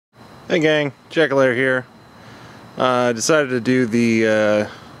Hey gang, Jackalair here. Decided to do the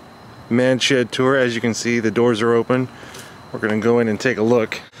man shed tour. As you can see, the doors are open. We're going to go in and take a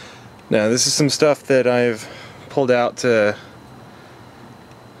look. Now this is some stuff that I've pulled out to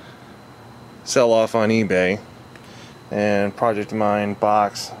sell off on eBay. And project of mine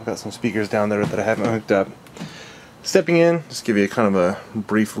box. I've got some speakers down there that I haven't hooked up. Stepping in, just give you kind of a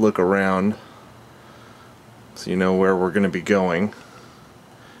brief look around so you know where we're going to be going.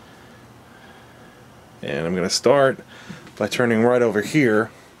 And I'm going to start by turning right over here,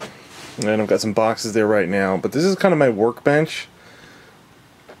 and I've got some boxes there right now, but this is kind of my workbench.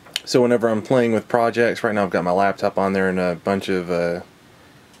 So whenever I'm playing with projects, right now I've got my laptop on there and a bunch of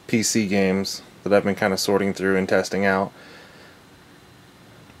PC games that I've been kind of sorting through and testing out,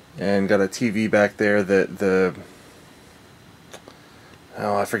 and got a TV back there that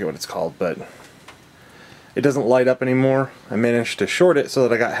I forget what it's called, but it doesn't light up anymore. I managed to short it so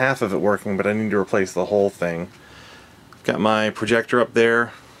that I got half of it working, but I need to replace the whole thing. Got my projector up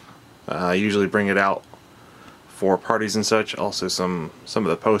there. I usually bring it out for parties and such. Also some of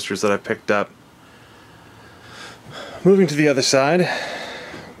the posters that I picked up. Moving to the other side,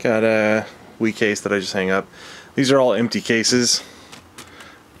 got a Wii case that I just hang up. These are all empty cases,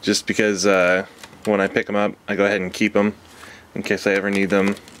 just because when I pick them up, I go ahead and keep them in case I ever need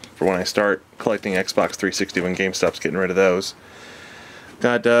them for when I start collecting Xbox 360 when GameStop's getting rid of those.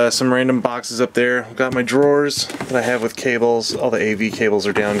 Got some random boxes up there. Got my drawers that I have with cables. All the AV cables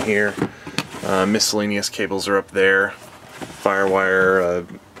are down here. Miscellaneous cables are up there. Firewire,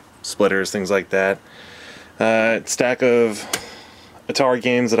 splitters, things like that. Stack of Atari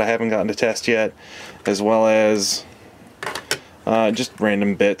games that I haven't gotten to test yet, as well as just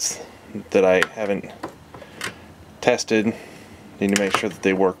random bits that I haven't tested. Need to make sure that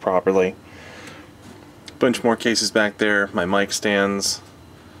they work properly. Bunch more cases back there, my mic stands,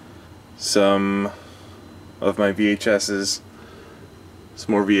 some of my VHSs,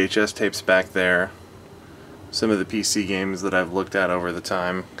 some more VHS tapes back there, some of the PC games that I've looked at over the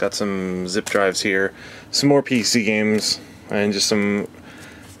time. Got some zip drives here, some more PC games, and just some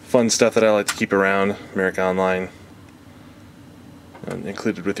fun stuff that I like to keep around. America Online,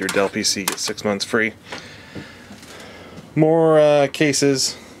 included with your Dell PC, get 6 months free. More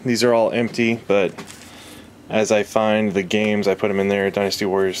cases. These are all empty, but as I find the games, I put them in there. Dynasty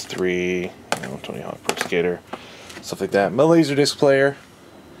Warriors 3, Tony Hawk Pro Skater, stuff like that. My Laserdisc player,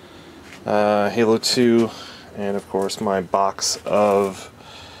 Halo 2, and of course my box of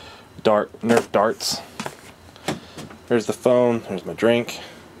Nerf darts. There's the phone, there's my drink.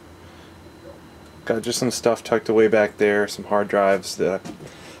 Got just some stuff tucked away back there, some hard drives that I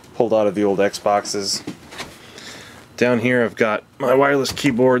pulled out of the old Xboxes. Down here I've got my wireless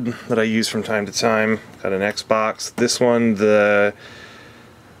keyboard that I use from time to time. Got an Xbox. This one, the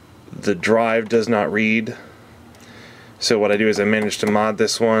drive does not read. So what I do is I managed to mod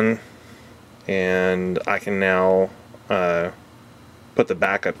this one, and I can now put the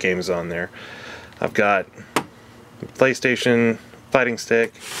backup games on there. I've got PlayStation, fighting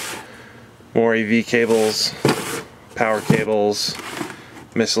stick, more AV cables, power cables,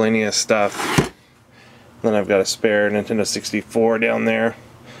 miscellaneous stuff. Then I've got a spare Nintendo 64 down there.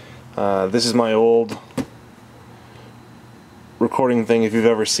 This is my old recording thing, if you've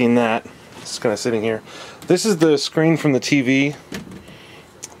ever seen that. It's kind of sitting here. This is the screen from the TV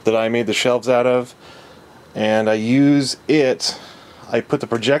that I made the shelves out of, and I use it. I put the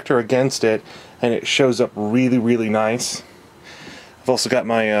projector against it, and it shows up really, really nice. I've also got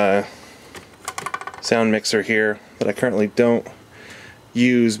my sound mixer here that I currently don't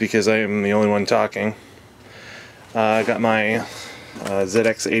use because I am the only one talking. I got my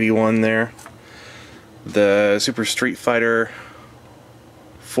ZX81 there, the Super Street Fighter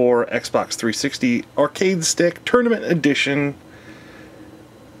 4 Xbox 360 Arcade Stick Tournament Edition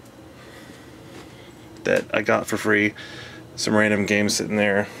that I got for free. Some random games sitting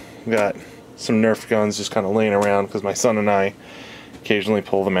there. Got some Nerf guns just kind of laying around because my son and I occasionally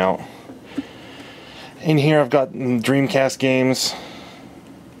pull them out. In here I've got Dreamcast games.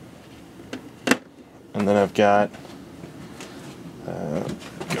 And then I've got, go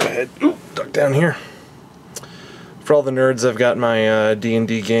ahead, duck down here. For all the nerds, I've got my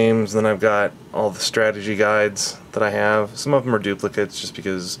D&D games, then I've got all the strategy guides that I have. Some of them are duplicates just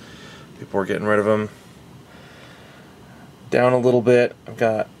because people are getting rid of them. Down a little bit, I've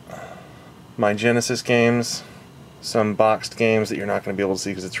got my Genesis games, some boxed games that you're not going to be able to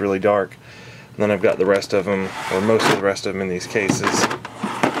see because it's really dark. And then I've got the rest of them, or most of the rest of them in these cases.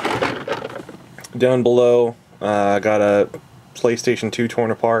 Down below, I got a PlayStation 2 torn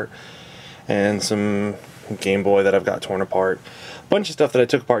apart, and some Game Boy that I've got torn apart. bunch of stuff that I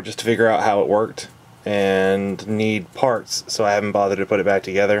took apart just to figure out how it worked and need parts, so I haven't bothered to put it back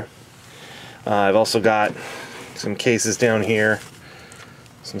together. I've also got some cases down here,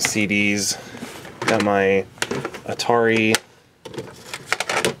 some CDs, got my Atari,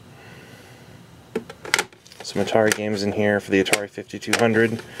 some Atari games in here for the Atari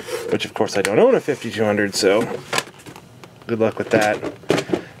 5200, which of course I don't own a 5200, so good luck with that.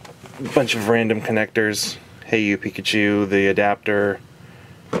 A bunch of random connectors, Hey You Pikachu, the adapter,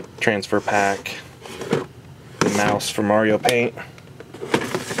 transfer pack, the mouse for Mario Paint.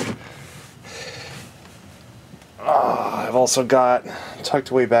 I've also got, tucked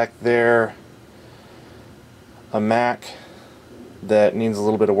away back there, a Mac that needs a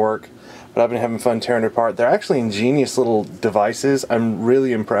little bit of work, but I've been having fun tearing it apart. They're actually ingenious little devices. I'm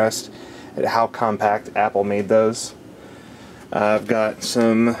really impressed at how compact Apple made those. I've got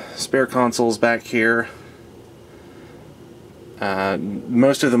some spare consoles back here.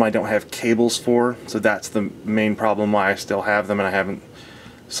 Most of them I don't have cables for, so that's the main problem why I still have them and I haven't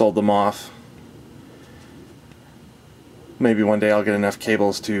sold them off. Maybe one day I'll get enough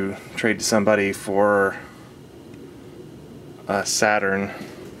cables to trade to somebody for a Saturn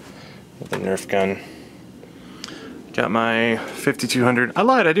with a Nerf gun. Got my 5200. I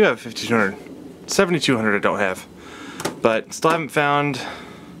lied, I do have a 5200. 7200 I don't have. But still haven't found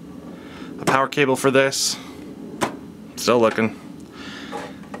a power cable for this. Still looking.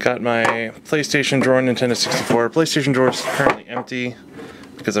 Got my PlayStation drawer, Nintendo 64. PlayStation drawer is currently empty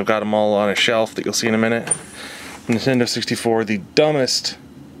because I've got them all on a shelf that you'll see in a minute. Nintendo 64, the dumbest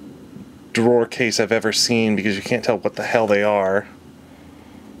drawer case I've ever seen because you can't tell what the hell they are.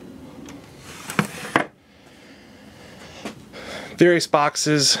 Various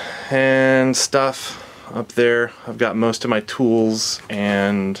boxes and stuff up there. I've got most of my tools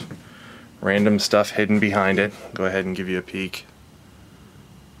and random stuff hidden behind it. Go ahead and give you a peek.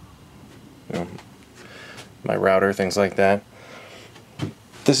 You know, my router, things like that.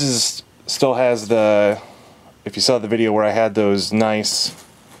 This is still has the, if you saw the video where I had those nice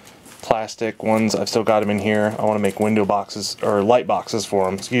plastic ones, I've still got them in here. I want to make window boxes, or light boxes for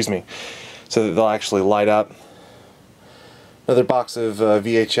them, excuse me, so that they'll actually light up. Another box of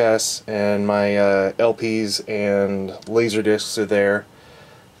VHS and my LPs and laser discs are there.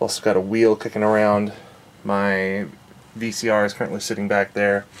 I've also got a wheel kicking around. My VCR is currently sitting back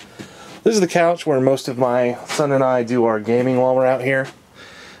there. This is the couch where most of my son and I do our gaming while we're out here.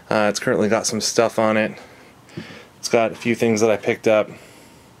 It's currently got some stuff on it. It's got a few things that I picked up.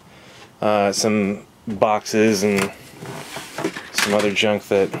 Some boxes and some other junk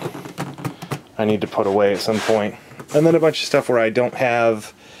that I need to put away at some point. And then a bunch of stuff where I don't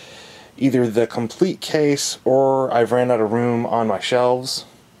have either the complete case or I've ran out of room on my shelves,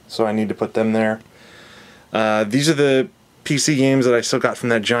 so I need to put them there. These are the PC games that I still got from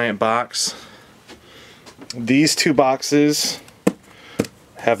that giant box. These two boxes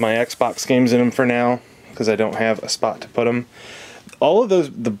have my Xbox games in them for now because I don't have a spot to put them. All of those,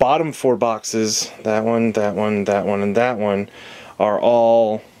 the bottom four boxes, that one, that one, that one, and that one, are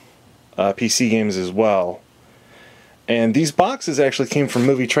all PC games as well. And these boxes actually came from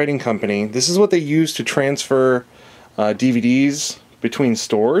Movie Trading Company. This is what they use to transfer DVDs between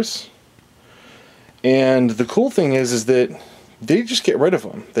stores. And the cool thing is that they just get rid of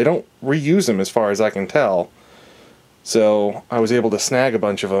them. They don't reuse them as far as I can tell. So I was able to snag a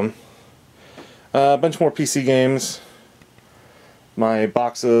bunch of them. A bunch more PC games. My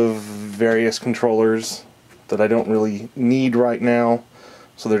box of various controllers that I don't really need right now.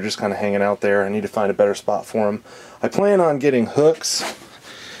 So they're just kind of hanging out there. I need to find a better spot for them. I plan on getting hooks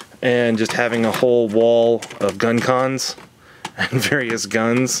and just having a whole wall of gun cons and various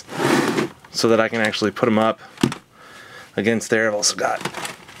guns so that I can actually put them up against there. I've also got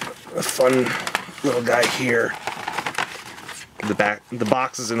a fun little guy here. The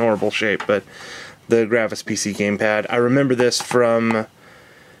box is in horrible shape, but the Gravis PC gamepad. I remember this from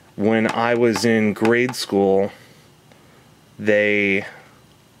when I was in grade school.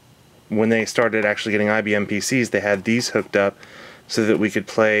 When they started actually getting IBM PCs, they had these hooked up so that we could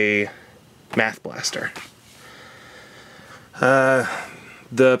play Math Blaster. The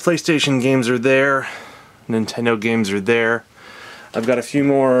PlayStation games are there. Nintendo games are there. I've got a few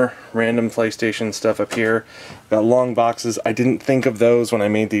more random PlayStation stuff up here. Got long boxes. I didn't think of those when I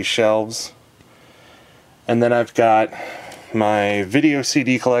made these shelves. And then I've got my video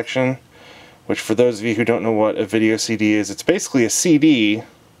CD collection, which for those of you who don't know what a video CD is, it's basically a CD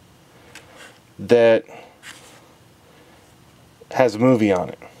that has a movie on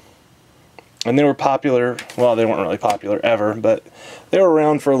it. And they were popular, well, they weren't really popular ever, but they were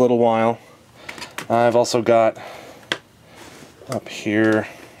around for a little while. I've also got up here,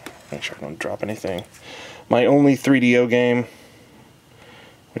 make sure I don't drop anything. My only 3DO game,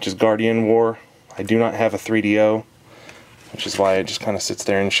 which is Guardian War. I do not have a 3DO, which is why it just kind of sits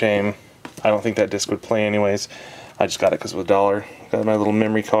there in shame. I don't think that disc would play anyways. I just got it because it was $1. Got my little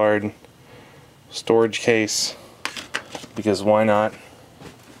memory card, storage case, because why not?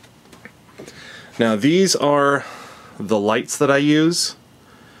 Now these are the lights that I use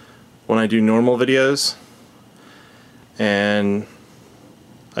when I do normal videos, and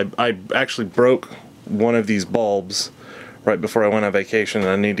I actually broke one of these bulbs right before I went on vacation, and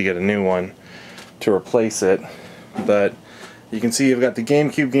I need to get a new one to replace it. But you can see I've got the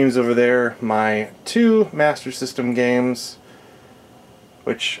GameCube games over there, my 2 Master System games,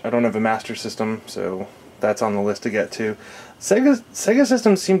 which I don't have a Master System, so that's on the list to get to. Sega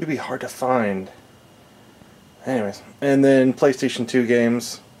systems seem to be hard to find. Anyways, and then PlayStation 2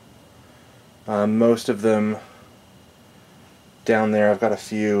 games, most of them down there. I've got a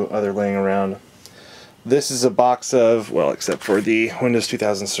few other laying around. This is a box of, well, except for the Windows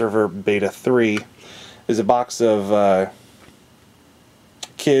 2000 Server Beta 3, is a box of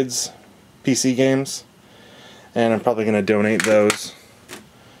kids PC games, and I'm probably going to donate those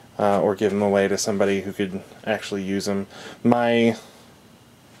or give them away to somebody who could actually use them.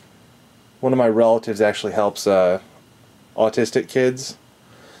 One of my relatives actually helps autistic kids,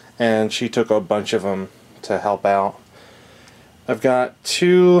 and she took a bunch of them to help out. I've got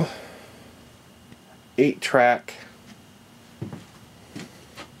 2 8-track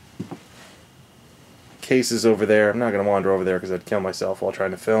cases over there. I'm not going to wander over there because I'd kill myself while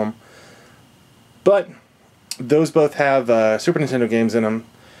trying to film. But those both have Super Nintendo games in them,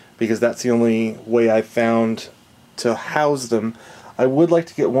 because that's the only way I've found to house them. I would like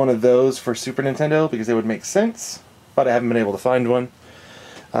to get one of those for Super Nintendo because they would make sense, but I haven't been able to find one.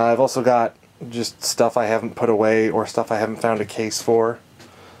 I've also got just stuff I haven't put away or stuff I haven't found a case for.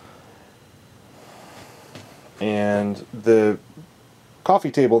 And the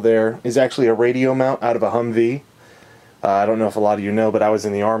coffee table there is actually a radio mount out of a Humvee. I don't know if a lot of you know, but I was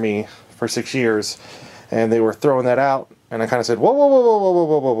in the Army for 6 years, and they were throwing that out, and I kind of said, whoa, whoa, whoa, whoa, whoa,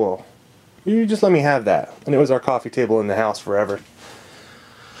 whoa, whoa, whoa. You just let me have that. And it was our coffee table in the house forever.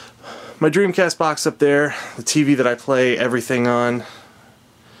 My Dreamcast box up there, the TV that I play everything on.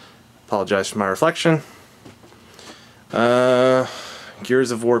 Apologize for my reflection.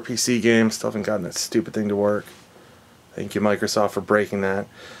 Gears of War PC game, still haven't gotten that stupid thing to work. Thank you, Microsoft, for breaking that.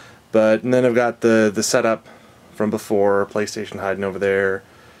 And then I've got the setup from before, PlayStation hiding over there,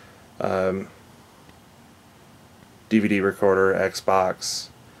 DVD recorder, Xbox.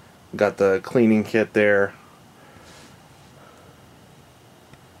 Got the cleaning kit there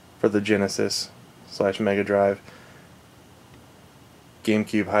for the Genesis / Mega Drive.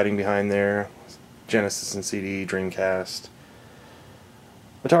 GameCube hiding behind there, Genesis and CD, Dreamcast,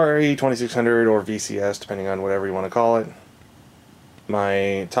 Atari 2600 or VCS, depending on whatever you want to call it.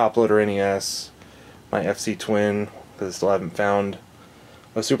 My top loader NES, my FC Twin, because I still haven't found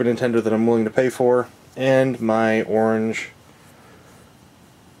a Super Nintendo that I'm willing to pay for, and my orange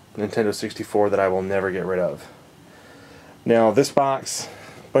Nintendo 64 that I will never get rid of. Now this box,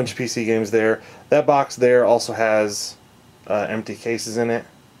 bunch of PC games there. That box there also has empty cases in it,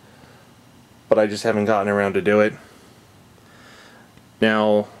 but I just haven't gotten around to do it.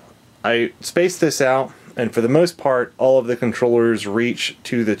 Now I spaced this out, and for the most part all of the controllers reach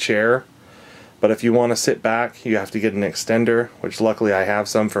to the chair, but if you want to sit back you have to get an extender, which luckily I have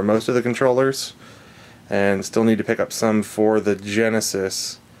some for most of the controllers, and still need to pick up some for the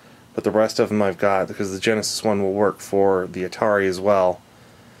Genesis, but the rest of them I've got, because the Genesis one will work for the Atari as well.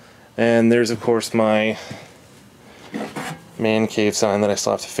 And there's of course my man cave sign that I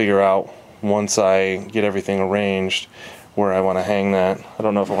still have to figure out once I get everything arranged where I want to hang that. I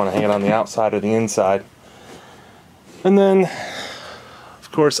don't know if I want to hang it on the outside or the inside. And then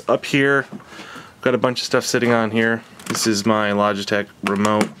of course up here I've got a bunch of stuff sitting on here. This is my Logitech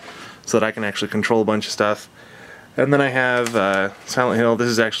remote so that I can actually control a bunch of stuff. And then I have Silent Hill. This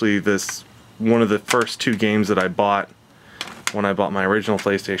is actually one of the first 2 games that I bought when I bought my original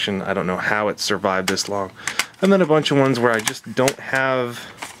PlayStation. I don't know how it survived this long. And then a bunch of ones where I just don't have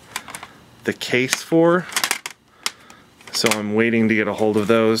the case for, so I'm waiting to get a hold of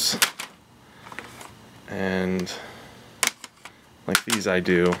those. And like these I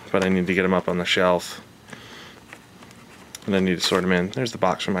do, but I need to get them up on the shelf. And I need to sort them in. There's the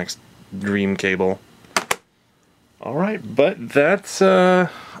box for my Dream cable. Alright, but that's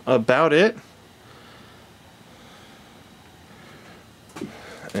about it.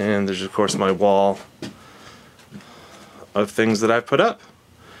 And there's of course my wall of things that I've put up.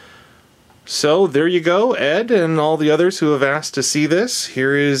 So there you go, Ed and all the others who have asked to see this.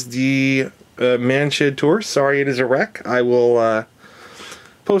 Here is the man shed tour. Sorry it is a wreck. I will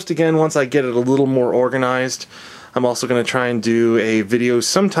post again once I get it a little more organized. I'm also going to try and do a video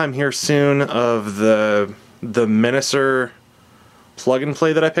sometime here soon of the Menacer plug and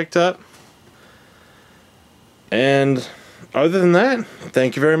play that I picked up. And other than that,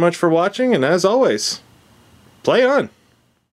 thank you very much for watching, and as always, play on!